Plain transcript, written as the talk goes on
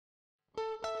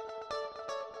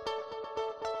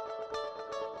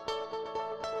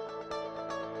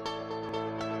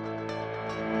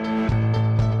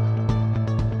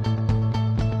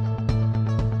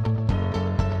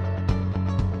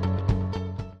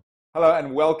Hello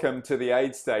and welcome to the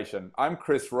Aid Station. I'm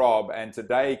Chris Robb, and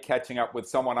today catching up with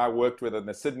someone I worked with in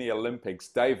the Sydney Olympics,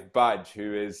 Dave Budge,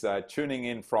 who is tuning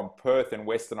in from Perth in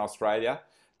Western Australia.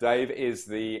 Dave is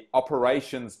the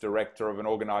operations director of an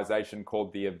organisation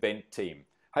called the Event Team.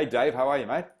 Hey Dave, how are you,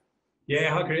 mate?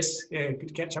 Yeah, hi Chris. Yeah, good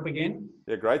to catch up again.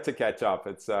 Yeah, great to catch up.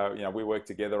 It's we worked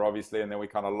together obviously, and then we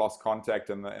kind of lost contact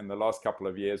in the last couple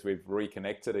of years. We've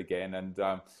reconnected again, and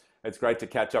it's great to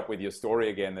catch up with your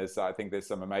story again. I think there's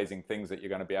some amazing things that you're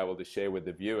going to be able to share with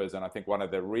the viewers, and I think one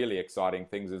of the really exciting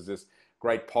things is this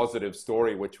great positive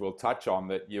story, which we'll touch on,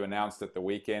 that you announced at the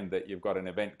weekend that you've got an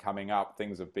event coming up.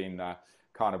 Things have been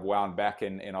kind of wound back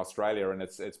in Australia, and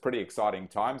it's pretty exciting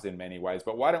times in many ways.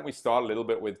 But why don't we start a little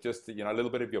bit with just a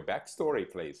little bit of your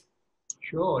backstory, please?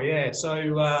 Sure, yeah.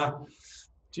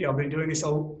 I've been doing this. I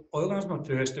organised my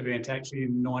first event actually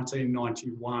in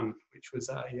 1991, which was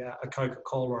a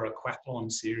Coca-Cola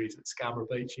aquathlon series at Scarborough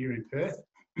Beach here in Perth.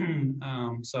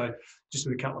 So just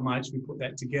with a couple of mates, we put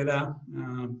that together.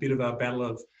 Bit of a battle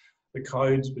of the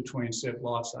codes between surf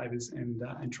lifesavers and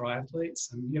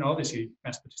triathletes. And, obviously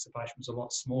mass participation was a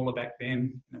lot smaller back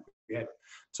then. If we had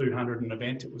 200 an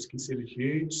event, it was considered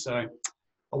huge. So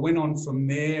I went on from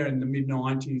there in the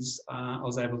mid-90s. I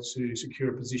was able to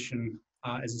secure a position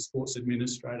as a sports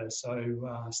administrator. So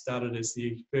I started as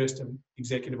the first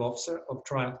executive officer of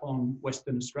Triathlon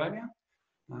Western Australia.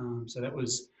 So that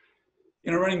was,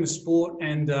 running the sport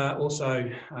and also,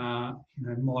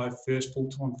 my first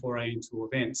full-time foray into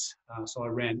events. So I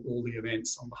ran all the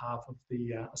events on behalf of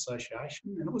the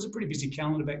association, and it was a pretty busy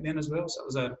calendar back then as well. So it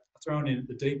was thrown in at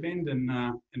the deep end and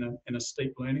in a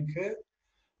steep learning curve.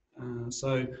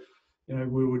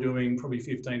 We were doing probably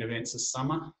 15 events a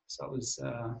summer. So it was,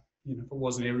 if it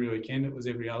wasn't every weekend, it was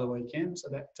every other weekend. So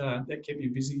that kept me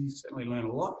busy, certainly learned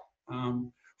a lot.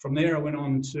 From there, I went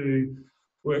on to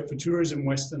work for Tourism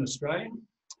Western Australia.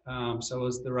 So I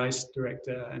was the race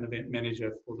director and event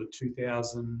manager for the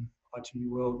 2000 ITU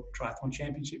World Triathlon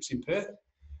Championships in Perth,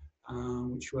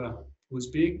 which was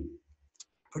big.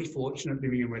 Pretty fortunate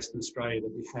living in Western Australia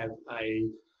that we have a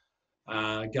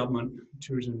government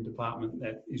tourism department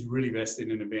that is really vested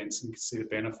in events and can see the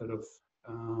benefit of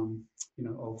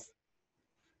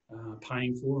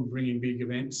paying for and bringing big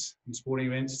events and sporting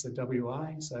events to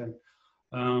WA. So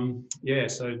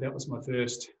so that was my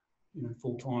first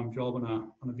full-time job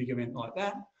on a big event like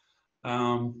that.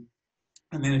 And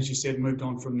then, as you said, moved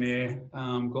on from there.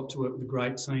 Got to work with a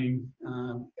great team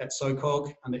at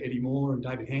SOCOG under Eddie Moore and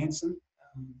David Hansen,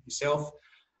 yourself.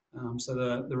 So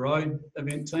the road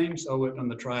event team, so I worked on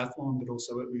the triathlon, but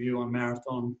also worked with you on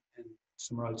marathon and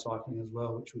some road cycling as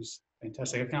well, which was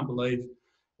fantastic. I can't believe,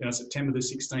 September the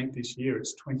 16th this year,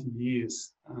 it's 20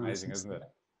 years. Amazing, isn't it?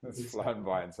 It's flown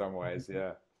by in some ways,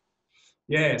 yeah.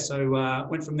 Yeah, so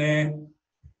went from there,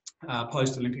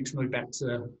 post-Olympics, moved back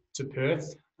to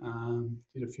Perth,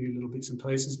 did a few little bits and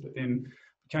pieces, but then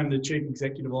became the Chief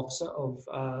Executive Officer of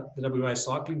the WA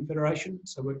Cycling Federation.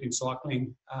 So worked in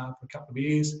cycling for a couple of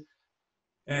years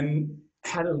and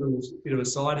had a little bit of a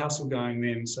side hustle going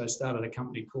then. So started a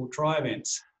company called Tri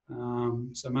Events.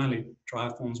 So mainly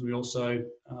triathlons. We also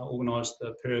organised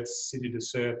the Perth City to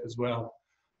Surf as well,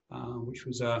 which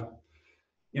was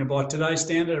by today's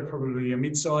standard, probably a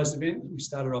mid-sized event. We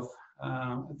started off,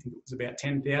 I think it was about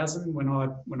 10,000 when I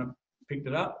picked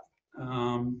it up.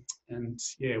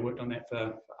 Worked on that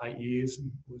for 8 years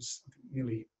and was I think,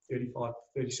 nearly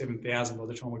 37,000 by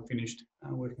the time we finished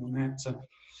working on that. So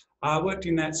I worked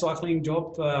in that cycling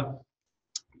job for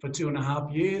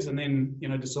 2.5 years, and then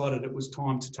decided it was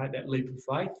time to take that leap of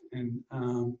faith and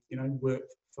work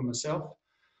for myself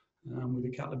with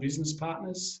a couple of business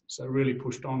partners. So really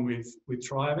pushed on with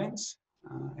Tri Events,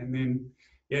 and then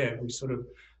we sort of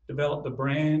developed the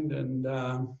brand, and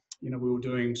we were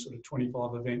doing sort of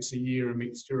 25 events a year, a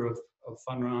mixture of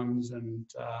fun runs and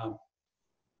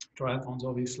triathlons,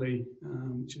 obviously,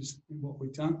 which is what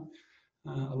we've done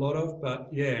a lot of.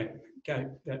 But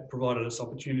that provided us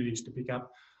opportunities to pick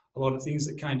up a lot of things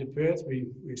that came to Perth.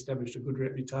 We established a good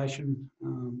reputation,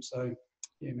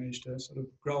 managed to sort of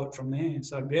grow it from there.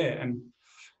 So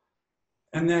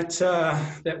and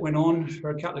that went on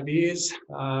for a couple of years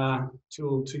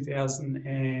till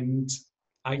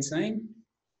 2018.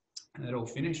 And it all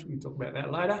finished. We can talk about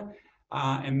that later.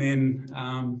 And then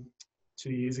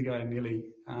 2 years ago, nearly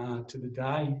to the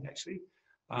day, actually,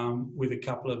 with a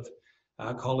couple of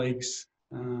colleagues,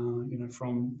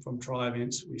 from Tri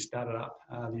Events, we started up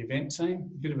the event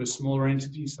team. A bit of a smaller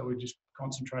entity, so we're just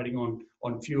concentrating on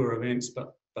fewer events,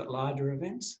 but larger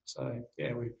events. So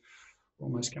we're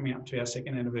almost coming up to our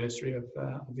second anniversary of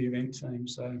the event team.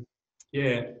 So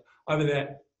over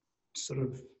that sort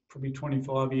of probably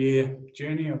 25-year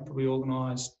journey, I've probably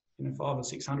organised 500 or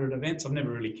 600 events. I've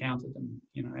never really counted them.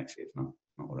 Actually, it's not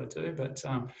what I do, but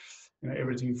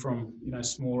everything from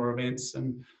smaller events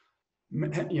and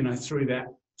through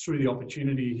the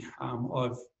opportunity,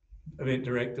 I've event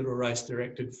directed or race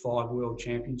directed 5 world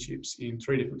championships in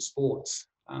 3 different sports.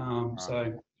 Wow.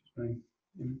 So,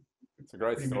 it's a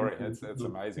great story. It's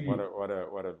amazing.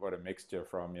 What a mixture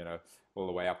from all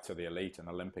the way up to the elite and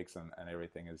Olympics and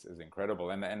everything is incredible.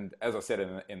 And as I said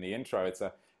in the intro,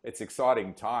 it's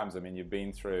exciting times. I mean, you've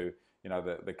been through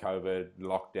the COVID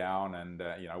lockdown and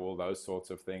all those sorts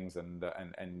of things, and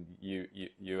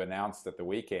you announced at the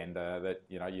weekend that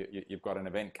you've got an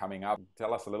event coming up.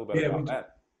 Tell us a little bit about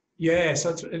that. Yeah,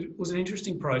 so it was an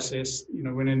interesting process.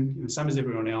 Went in same as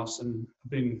everyone else, and I've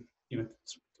been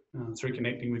through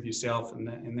connecting with yourself and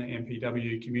the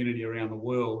MPW community around the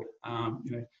world,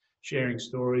 sharing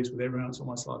stories with everyone. It's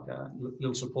almost like a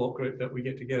little support group that we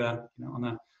get together, on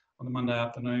the Monday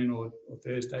afternoon or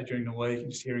Thursday during the week, and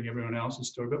just hearing everyone else's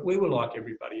story. But we were like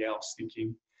everybody else,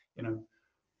 thinking,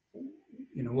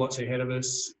 what's ahead of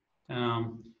us.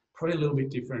 Probably a little bit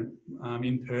different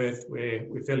in Perth, where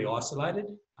we're fairly isolated,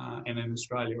 and in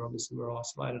Australia, obviously, we're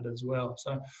isolated as well.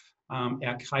 So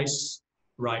our case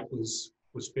rate was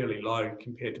fairly low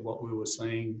compared to what we were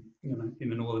seeing, in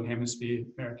the Northern Hemisphere,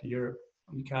 America, Europe,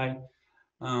 UK.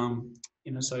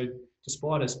 So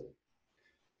despite us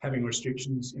having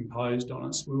restrictions imposed on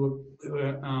us, we were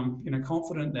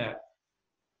confident that,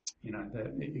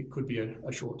 that it could be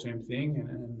a short-term thing,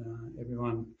 and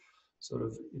everyone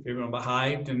if everyone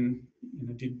behaved and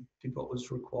did what was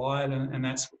required, and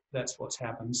that's what's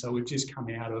happened. So we've just come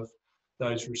out of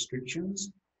those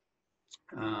restrictions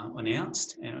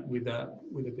announced, and with a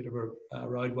bit of a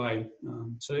roadway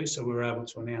too. So we were able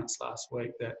to announce last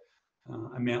week that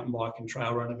a mountain bike and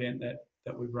trail run event that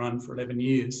we've run for 11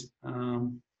 years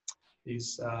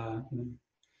is,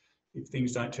 if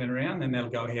things don't turn around, then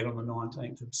that'll go ahead on the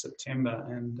 19th of September.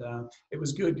 And it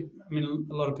was good. I mean,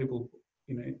 a lot of people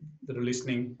that are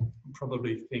listening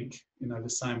probably think the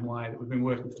same way, that we've been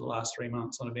working for the last 3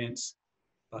 months on events,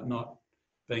 but not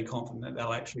being confident that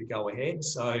they'll actually go ahead.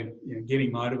 So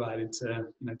getting motivated to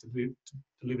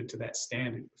deliver to that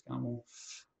standard, was going, well,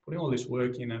 putting all this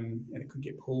work in, and it could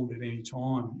get pulled at any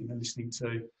time. Listening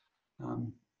to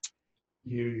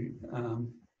you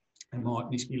and Mike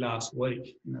Niski last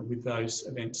week, with those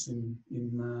events in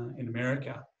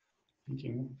America,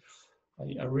 thinking,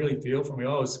 I really feel for me.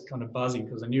 I was kind of buzzing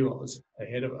because I knew I was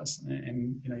ahead of us,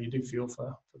 and you do feel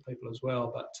for people as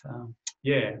well. But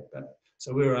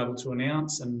so we were able to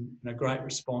announce, and a great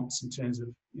response in terms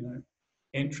of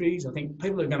entries. I think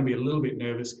people are going to be a little bit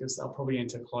nervous because they'll probably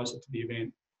enter closer to the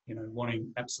event,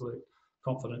 wanting absolute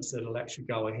confidence that it'll actually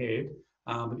go ahead.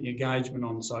 But the engagement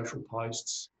on social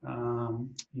posts,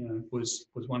 was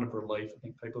one of relief. I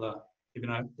think people are, even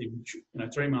though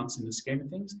 3 months in the scheme of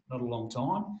things, not a long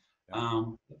time.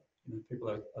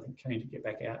 People are, I think, keen to get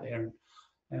back out there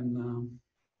and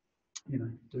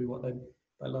do what they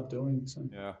love doing. So.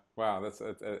 Yeah, wow, that's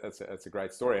a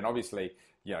great story. And obviously,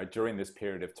 during this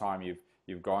period of time,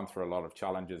 you've gone through a lot of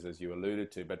challenges, as you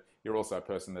alluded to, but you're also a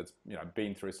person that's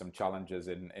been through some challenges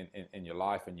in your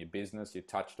life and your business. You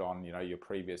touched on your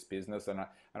previous business, and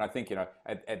I think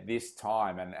at this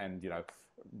time, and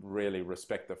really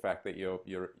respect the fact that you're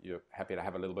happy to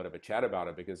have a little bit of a chat about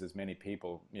it, because there's many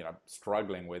people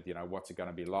struggling with what's it going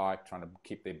to be like, trying to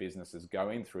keep their businesses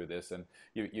going through this, and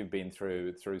you've been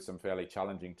through some fairly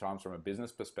challenging times from a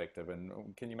business perspective.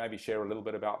 And can you maybe share a little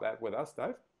bit about that with us,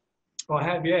 Dave? I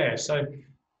have, yeah. So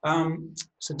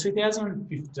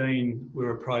 2015, we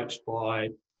were approached by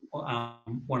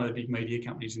one of the big media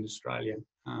companies in Australia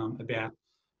about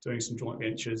doing some joint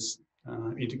ventures,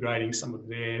 integrating some of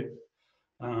their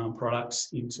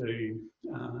products into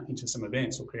some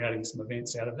events, or creating some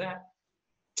events out of that.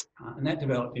 And that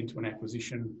developed into an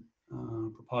acquisition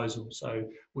proposal. So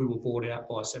we were bought out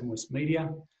by Seven West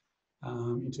Media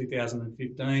in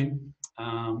 2015.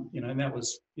 And that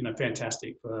was,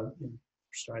 fantastic for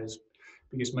Australia's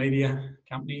biggest media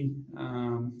company.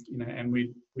 And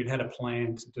we'd had a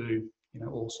plan to do,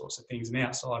 all sorts of things, and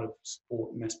outside of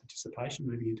sport and mass participation,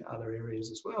 moving into other areas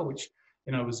as well, which,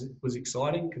 was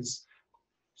exciting, because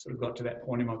sort of got to that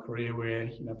point in my career where,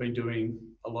 I've been doing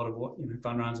a lot of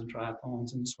fun runs and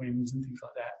triathlons and swims and things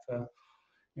like that for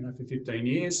 15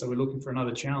 years. So we're looking for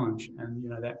another challenge, and,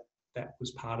 that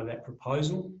was part of that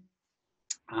proposal.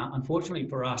 Unfortunately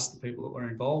for us, the people that were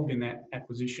involved in that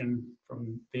acquisition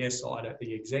from their side at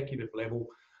the executive level,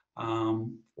 for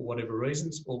whatever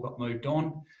reasons, all got moved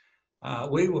on.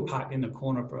 We were parked in the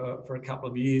corner for a couple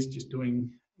of years, just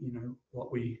doing,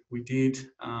 what we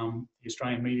did. The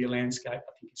Australian media landscape,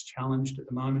 I think, is challenged at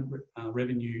the moment,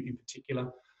 revenue in particular.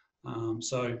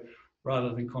 So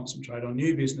rather than concentrate on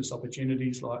new business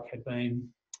opportunities like had been,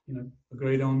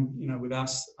 agreed on, with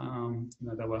us,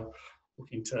 they were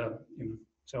looking to,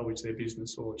 salvage their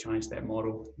business or change that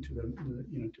model into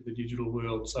to the digital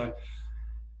world. So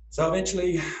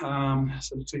eventually,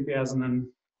 sort of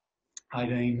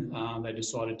 2018, they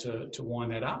decided to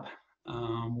wind that up,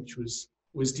 which was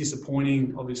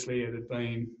disappointing. Obviously, it had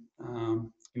been,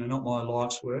 not my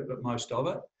life's work, but most of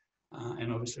it.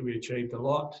 And obviously, we achieved a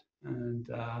lot, and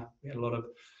we had a lot of,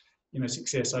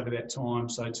 success over that time.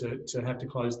 So to have to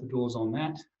close the doors on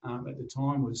that at the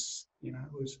time was,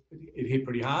 it hit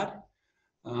pretty hard.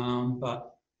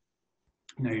 But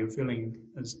you're feeling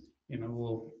as,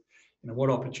 what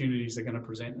opportunities are going to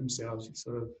present themselves. You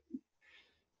sort of,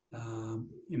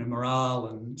 morale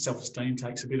and self-esteem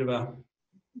takes a bit of a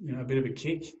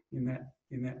kick in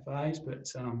that phase.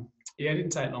 But it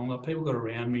didn't take long. Like, people got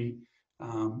around me,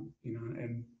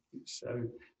 and so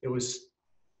it was,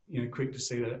 quick to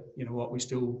see that, we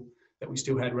still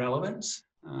had relevance,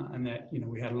 and that,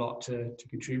 we had a lot to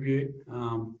contribute.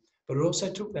 But it also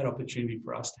took that opportunity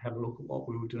for us to have a look at what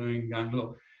we were doing, going,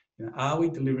 look, are we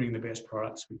delivering the best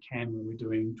products we can when we're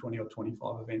doing 20 or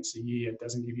 25 events a year? It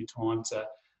doesn't give you time to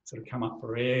sort of come up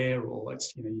for air, or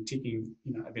it's, you're ticking,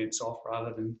 events off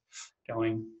rather than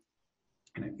going,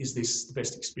 is this the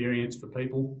best experience for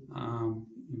people?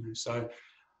 So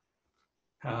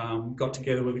got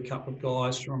together with a couple of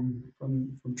guys from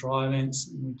Tri Events,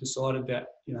 and we decided that,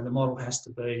 the model has to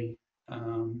be,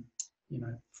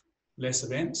 less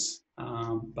events,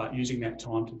 but using that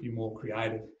time to be more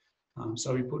creative.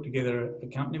 So we put together a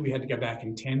company. We had to go back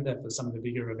and tender for some of the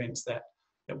bigger events that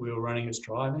we were running as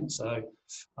Tri Events. So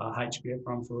HBF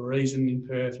Run for a Reason in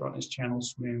Perth, Rottnest Channel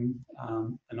Swim,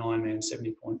 an Ironman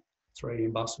 70.3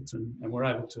 in Busselton, and we're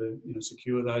able to,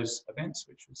 secure those events,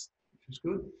 which was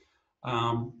good,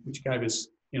 which gave us,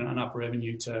 enough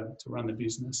revenue to run the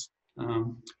business.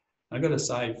 I've got to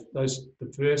say,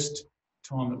 the first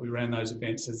time that we ran those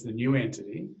events as the new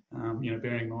entity,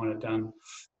 bearing in mind I'd done,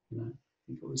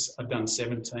 I'd done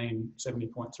 17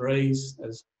 70.3s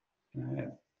as,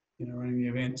 running the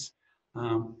events.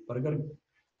 But I got a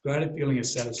greater feeling of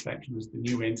satisfaction as the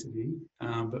new entity,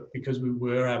 but because we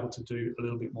were able to do a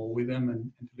little bit more with them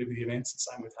and deliver the events, the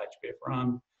same with HBF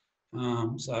Run.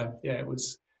 So yeah,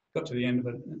 got to the end of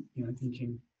it,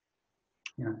 thinking,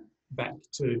 back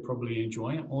to probably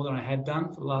enjoying it more than I had done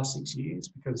for the last 6 years,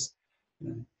 because,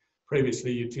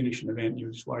 previously you'd finish an event and you're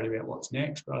just worried about what's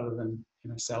next rather than,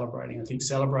 celebrating. I think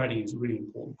celebrating is a really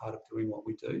important part of doing what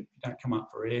we do. You don't come up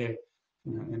for air,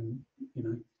 then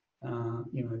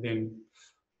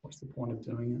what's the point of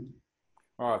doing it?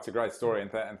 Oh, it's a great story,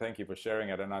 and thank you for sharing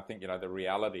it. And I think, the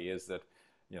reality is that,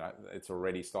 it's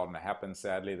already starting to happen,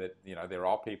 sadly, that, there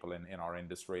are people in our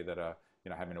industry that are,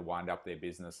 having to wind up their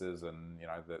businesses, and,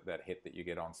 that hit that you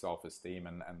get on self-esteem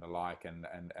and the like. And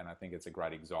I think it's a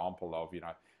great example of,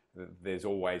 there's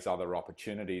always other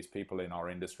opportunities. People in our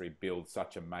industry build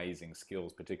such amazing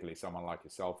skills, particularly someone like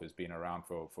yourself who's been around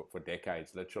for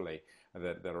decades, literally,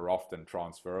 that are often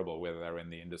transferable, whether they're in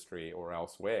the industry or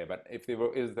elsewhere. But if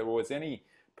there was any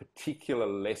particular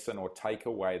lesson or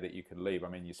takeaway that you could leave, I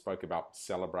mean, you spoke about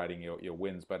celebrating your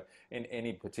wins, but in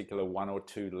any particular one or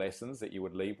two lessons that you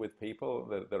would leave with people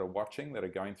that are watching, that are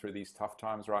going through these tough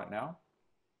times right now?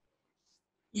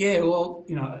 Yeah, well,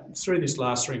 through this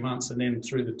last 3 months and then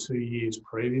through the 2 years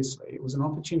previously, it was an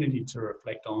opportunity to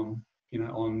reflect on,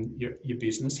 on your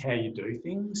business, how you do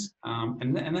things.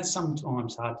 And that's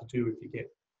sometimes hard to do if you get,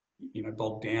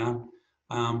 bogged down.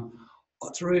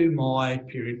 Through my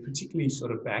period, particularly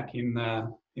sort of back in the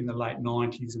late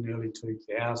 90s and early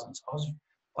 2000s,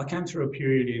 I came through a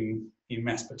period in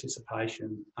mass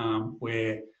participation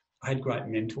where I had great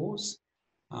mentors.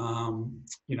 I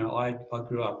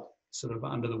grew up sort of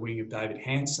under the wing of David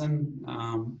Hansen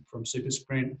from Super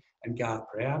Sprint and Garth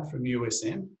Proud from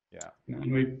USM. Yeah.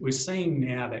 And we're seeing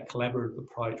now that collaborative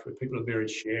approach where people are very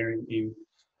sharing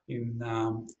in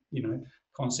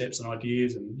concepts and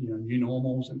ideas and, new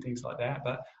normals and things like that.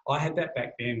 But I had that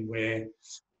back then where,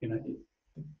 if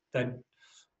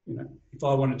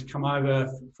I wanted to come over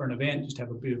for an event, just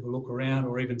have a bit of a look around,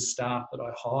 or even staff that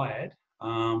I hired,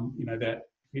 that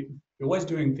if you're always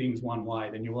doing things one way,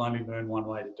 then you will only learn one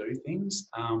way to do things.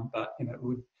 But, it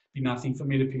would be nothing for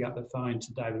me to pick up the phone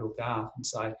to David or Garth and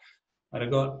say, "Mate,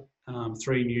 I've got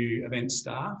 3 new event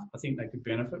staff. I think they could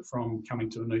benefit from coming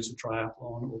to a Noosa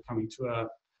triathlon or coming to a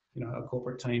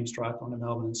corporate teams triathlon in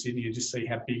Melbourne and Sydney, and just see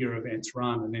how bigger events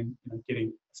run." And then, I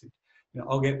said,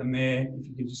 I'll get them there if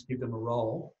you can just give them a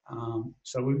role.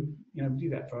 So we do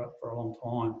that for a long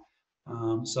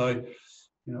time. So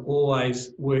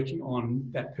always working on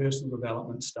that personal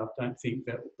development stuff. Don't think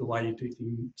that the way you do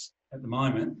things at the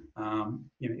moment,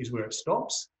 is where it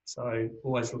stops. So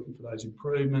always looking for those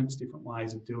improvements, different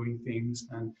ways of doing things,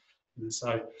 and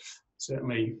so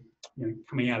certainly,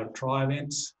 coming out of tri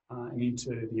events and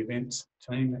into the events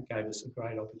team, that gave us a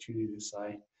great opportunity to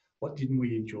say, what didn't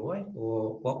we enjoy,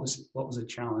 or what was a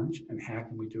challenge, and how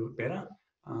can we do it better?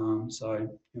 So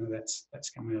that's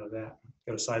coming out of that. I've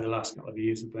got to say, the last couple of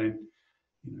years have been,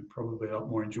 probably a lot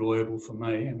more enjoyable for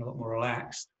me and a lot more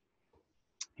relaxed,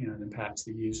 than perhaps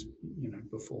the years,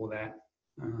 before that.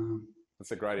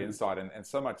 That's a great insight, and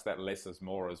so much that less is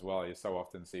more as well. You so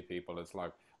often see people, it's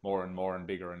like more and more and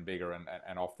bigger, and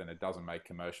often it doesn't make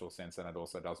commercial sense, and it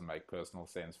also doesn't make personal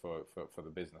sense for the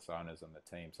business owners and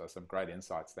the team. So some great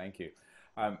insights. Thank you.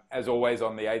 As always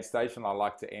on the Aid Station, I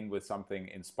like to end with something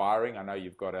inspiring. I know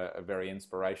you've got a very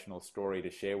inspirational story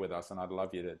to share with us, and I'd love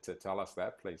you to tell us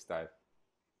that, please, Dave.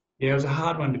 Yeah, it was a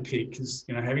hard one to pick because,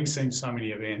 having seen so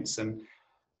many events and,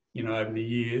 over the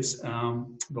years,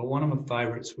 but one of my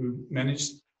favourites, we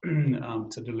managed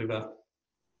to deliver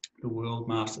the World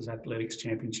Masters Athletics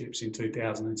Championships in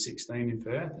 2016 in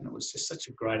Perth, and it was just such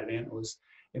a great event. It was,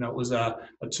 it was a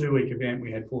 2-week event.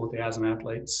 We had 4,000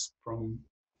 athletes from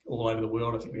all over the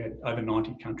world. I think we had over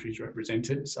 90 countries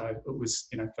represented. So it was,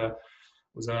 I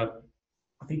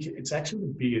think it's actually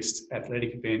the biggest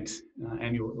athletic event,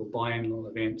 annual or biannual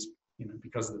event,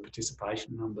 because of the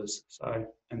participation numbers. So,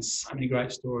 and so many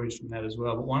great stories from that as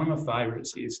well. But one of my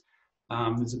favourites is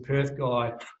there's a Perth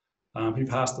guy who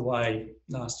passed away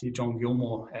last year, John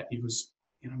Gilmore. He was,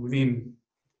 within,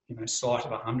 sight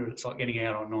of 100. It's like getting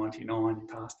out on 99. He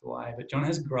passed away. But John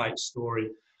has a great story,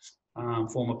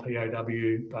 former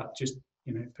POW, but just,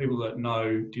 people that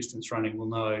know distance running will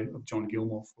know of John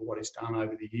Gilmore for what he's done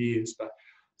over the years. But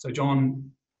so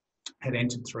John had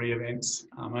entered 3 events,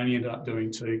 only ended up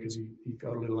doing 2 because he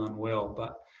got a little unwell.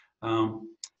 But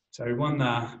so he won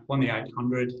the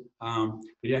 800, but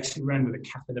he actually ran with a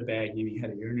catheter bag in. He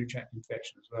had a urinary tract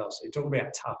infection as well. So you talk about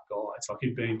a tough guy. It's like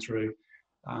he'd been through,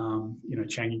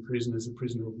 Changi prison as a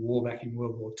prisoner of war back in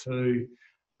World War II.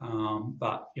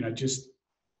 But, just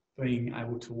being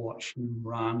able to watch him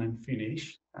run and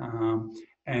finish.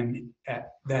 And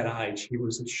at that age, he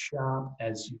was as sharp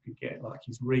as you could get. Like,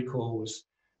 his recall was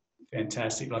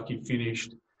fantastic. Like, he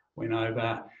finished, went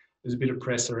over. There's a bit of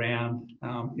press around,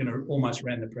 almost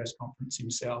ran the press conference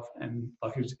himself. And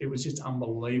like, it was just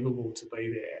unbelievable to be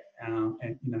there and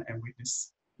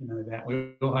witness, that.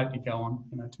 We all hoped he'd go on,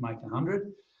 to make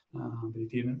 100, but he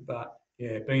didn't. But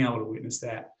yeah, being able to witness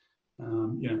that,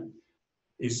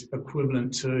 is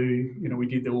equivalent to, we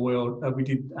did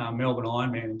Melbourne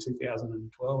Ironman in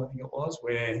 2012, I think it was,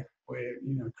 where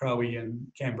Crowe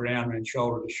and Cam Brown ran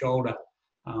shoulder to shoulder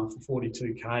for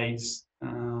 42 Ks,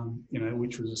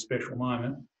 which was a special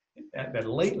moment at that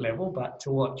elite level. But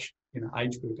to watch,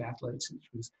 age group athletes,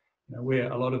 which was,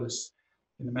 where a lot of us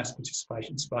in the mass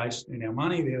participation space in our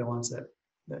money, they're the ones that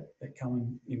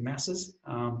come in masses.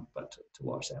 But to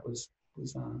watch that was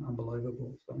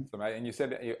unbelievable. So. And you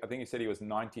said, I think you said he was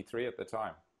 93 at the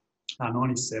time.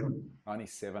 97.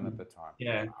 97 at the time.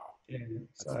 Yeah. Wow. Yeah.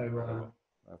 That's so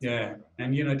yeah,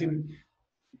 incredible. And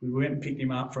we went and picked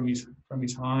him up from his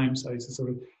home. So he's a sort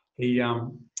of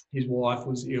his wife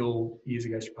was ill years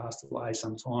ago. She passed away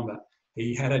some time, but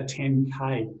he had a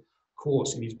 10K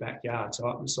course in his backyard. So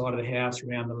up the side of the house,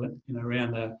 around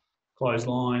the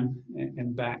clothesline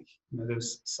and back. There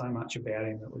was so much about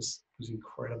him that was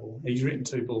incredible. He's written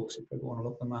 2 books if people want to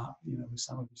look them up, with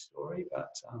some of his story.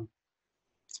 But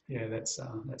yeah, that's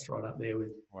right up there with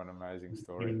what an amazing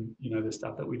story. The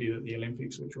stuff that we did at the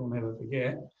Olympics, which we'll never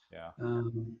forget. Yeah.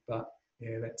 But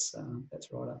yeah, that's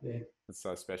right up there. What's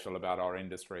so special about our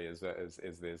industry is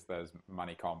there's those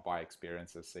money can't buy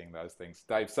experiences, seeing those things.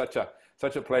 Dave, such a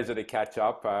pleasure to catch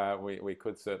up. We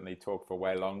could certainly talk for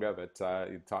way longer, but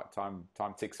time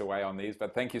ticks away on these.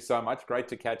 But thank you so much. Great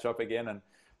to catch up again, and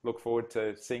look forward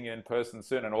to seeing you in person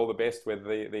soon. And all the best with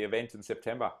the event in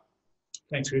September.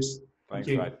 Thanks, Chris. Thanks, Thank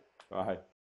you. mate. Bye.